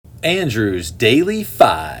Andrew's Daily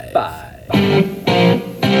Five.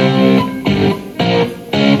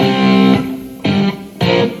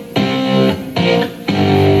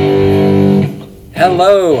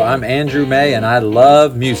 Hello, I'm Andrew May and I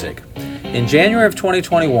love music. In January of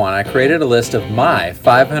 2021, I created a list of my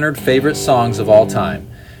 500 favorite songs of all time.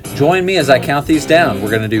 Join me as I count these down.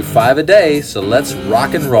 We're going to do 5 a day, so let's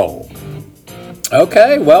rock and roll.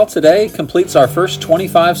 Okay, well, today completes our first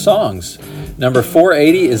 25 songs. Number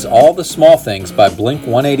 480 is All the Small Things by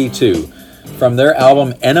Blink-182 from their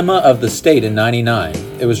album Enema of the State in '99.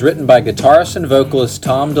 It was written by guitarist and vocalist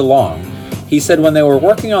Tom DeLonge. He said when they were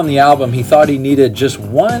working on the album, he thought he needed just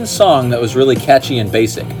one song that was really catchy and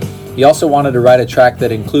basic. He also wanted to write a track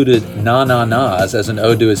that included Na Na Nas as an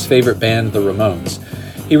ode to his favorite band, the Ramones.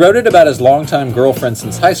 He wrote it about his longtime girlfriend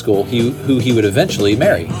since high school, who he would eventually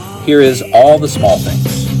marry. Here is All the Small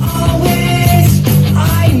Things. Always,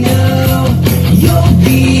 I know you'll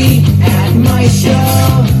be at my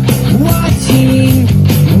show, watching,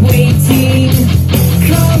 waiting,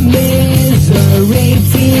 commiserating.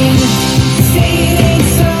 Say it ain't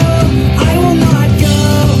so, I will not go.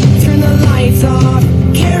 Turn the lights off,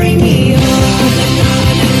 carry me on.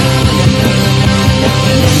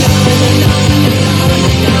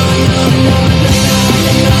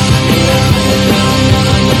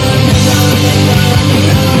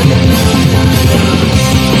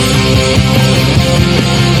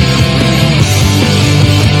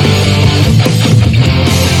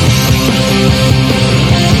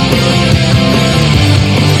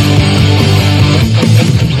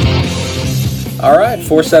 All right,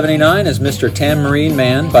 479 is Mr. Tambourine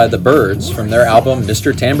Man by The Byrds from their album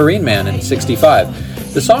Mr. Tambourine Man in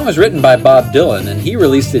 '65. The song was written by Bob Dylan and he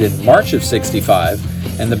released it in March of '65,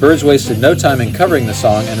 and the Byrds wasted no time in covering the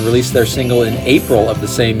song and released their single in April of the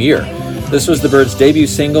same year. This was the Byrds' debut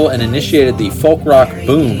single and initiated the folk rock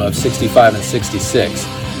boom of '65 and '66.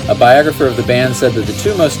 A biographer of the band said that the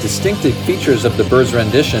two most distinctive features of the Byrds'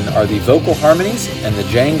 rendition are the vocal harmonies and the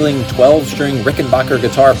jangling 12-string Rickenbacker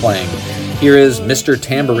guitar playing. Here is Mr.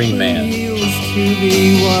 Tambourine Man. Used to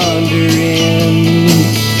be wandering.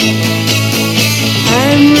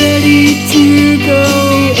 I'm ready to go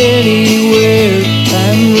anywhere.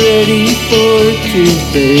 I'm ready for to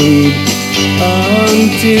fade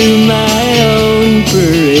onto my own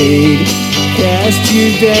parade. Cast your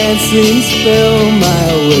dancing spell my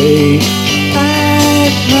way. I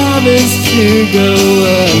promise to go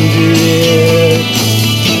under it.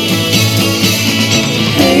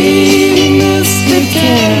 Hey, Mr.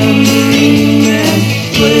 Tambourine Man,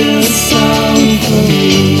 play a song for me.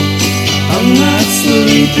 I'm not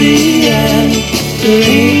sleepy and there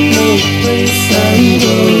ain't no place I'm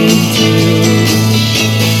going to.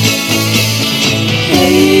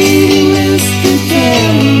 Hey, Mr.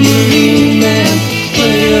 Tambourine Man,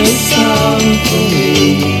 play a song for me.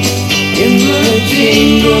 In the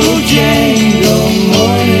jingle jangle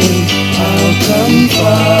morning, I'll come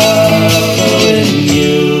following you.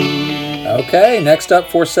 Okay, next up,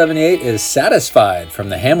 478 is Satisfied from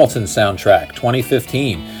the Hamilton soundtrack,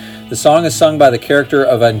 2015. The song is sung by the character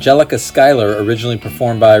of Angelica Schuyler, originally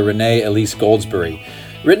performed by Renee Elise Goldsberry.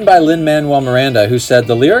 Written by Lin-Manuel Miranda, who said,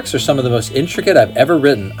 "The lyrics are some of the most intricate I've ever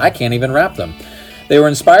written. I can't even rap them." They were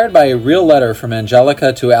inspired by a real letter from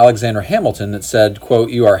Angelica to Alexander Hamilton that said, quote,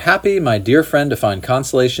 "You are happy, my dear friend, to find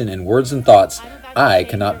consolation in words and thoughts. I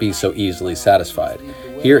cannot be so easily satisfied."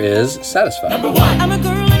 Here is Satisfied. Number 1. I'm a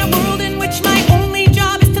girl in a world in which my only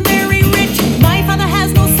job is to marry rich. My father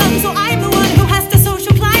has no son, so I'm the one who has to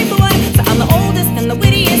social climb the one. So I'm the oldest and the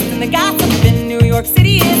wittiest, and the gossip in New York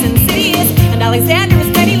City is insidious. And Alexander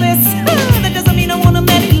is penniless. That doesn't mean I want to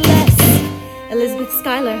marry less. Elizabeth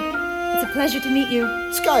Schuyler, it's a pleasure to meet you.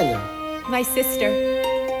 Schuyler. My sister.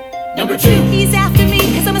 Number 2. He's after me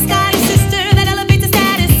because I'm a Scottish sister that elevates the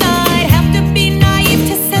status side. Have to be naive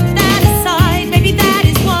to set that aside. Maybe that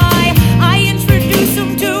is why I introduced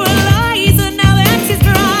him to Eliza. Now that's his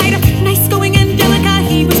bride. Nice going, Angelica.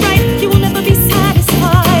 He was right. You will never be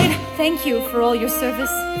satisfied. Thank you for all your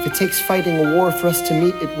service. If it takes fighting a war for us to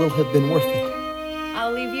meet, it will have been worth it.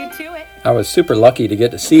 I'll leave you to it. I was super lucky to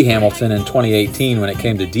get to see Hamilton in 2018 when it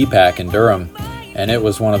came to DPAC in Durham, and it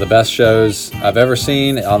was one of the best shows I've ever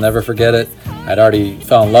seen. I'll never forget it. I'd already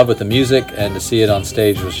fell in love with the music, and to see it on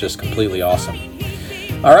stage was just completely awesome.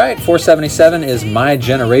 All right, 477 is My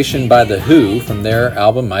Generation by The Who from their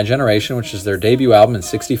album My Generation, which is their debut album in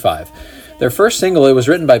 '65. Their first single, it was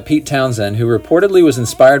written by Pete Townsend, who reportedly was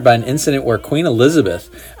inspired by an incident where Queen Elizabeth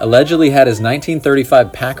allegedly had his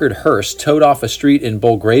 1935 Packard hearse towed off a street in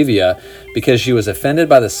Belgravia because she was offended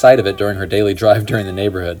by the sight of it during her daily drive during the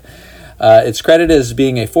neighborhood. It's credited as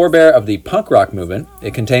being a forebear of the punk rock movement.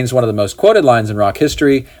 It contains one of the most quoted lines in rock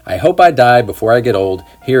history. I hope I die before I get old.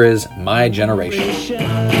 Here is My Generation. This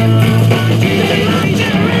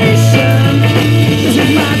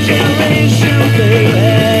is my generation,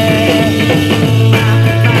 baby.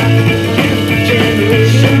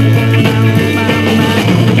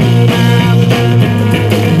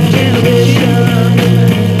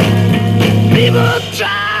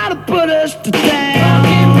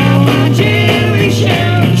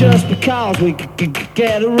 Just because we could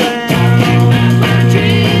get around. My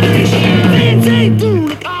generation. Things ain't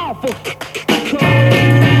doing it awful cold.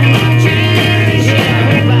 My generation. I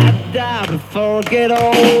hope I die before I get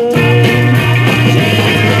old. My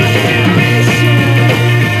generation.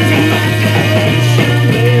 My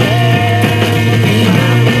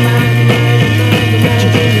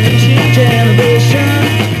generation.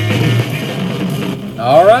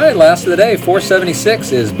 All right, last of the day,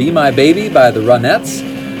 476 is Be My Baby by the Ronettes.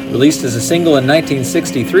 Released as a single in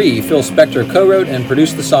 1963, Phil Spector co-wrote and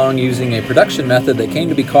produced the song using a production method that came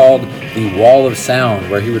to be called the Wall of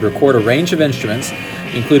Sound, where he would record a range of instruments,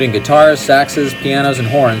 including guitars, saxes, pianos, and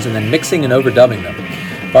horns, and then mixing and overdubbing them.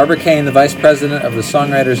 Barbara Kane, the vice president of the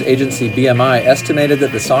songwriters agency BMI, estimated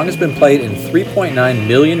that the song has been played in 3.9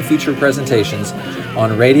 million feature presentations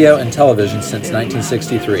on radio and television since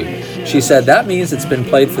 1963. She said that means it's been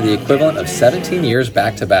played for the equivalent of 17 years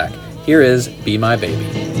back to back. Here is Be My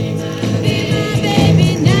Baby.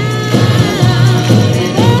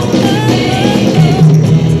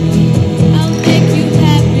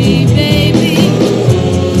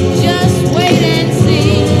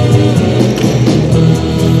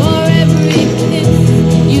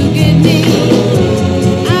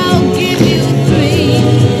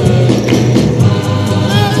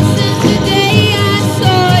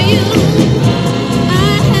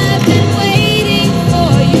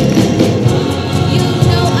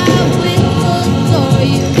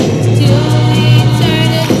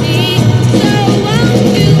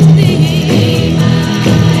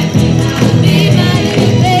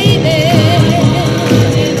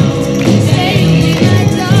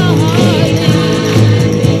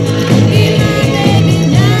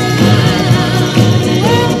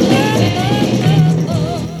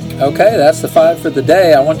 Okay, that's the 5 for the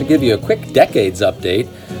day. I want to give you a quick decades update.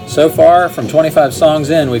 So far, from 25 songs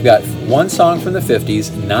in, we've got 1 song from the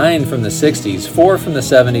 50s, 9 from the 60s, 4 from the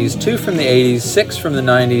 70s, 2 from the 80s, 6 from the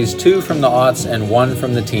 90s, 2 from the aughts, and 1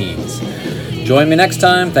 from the teens. Join me next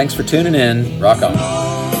time. Thanks for tuning in. Rock on.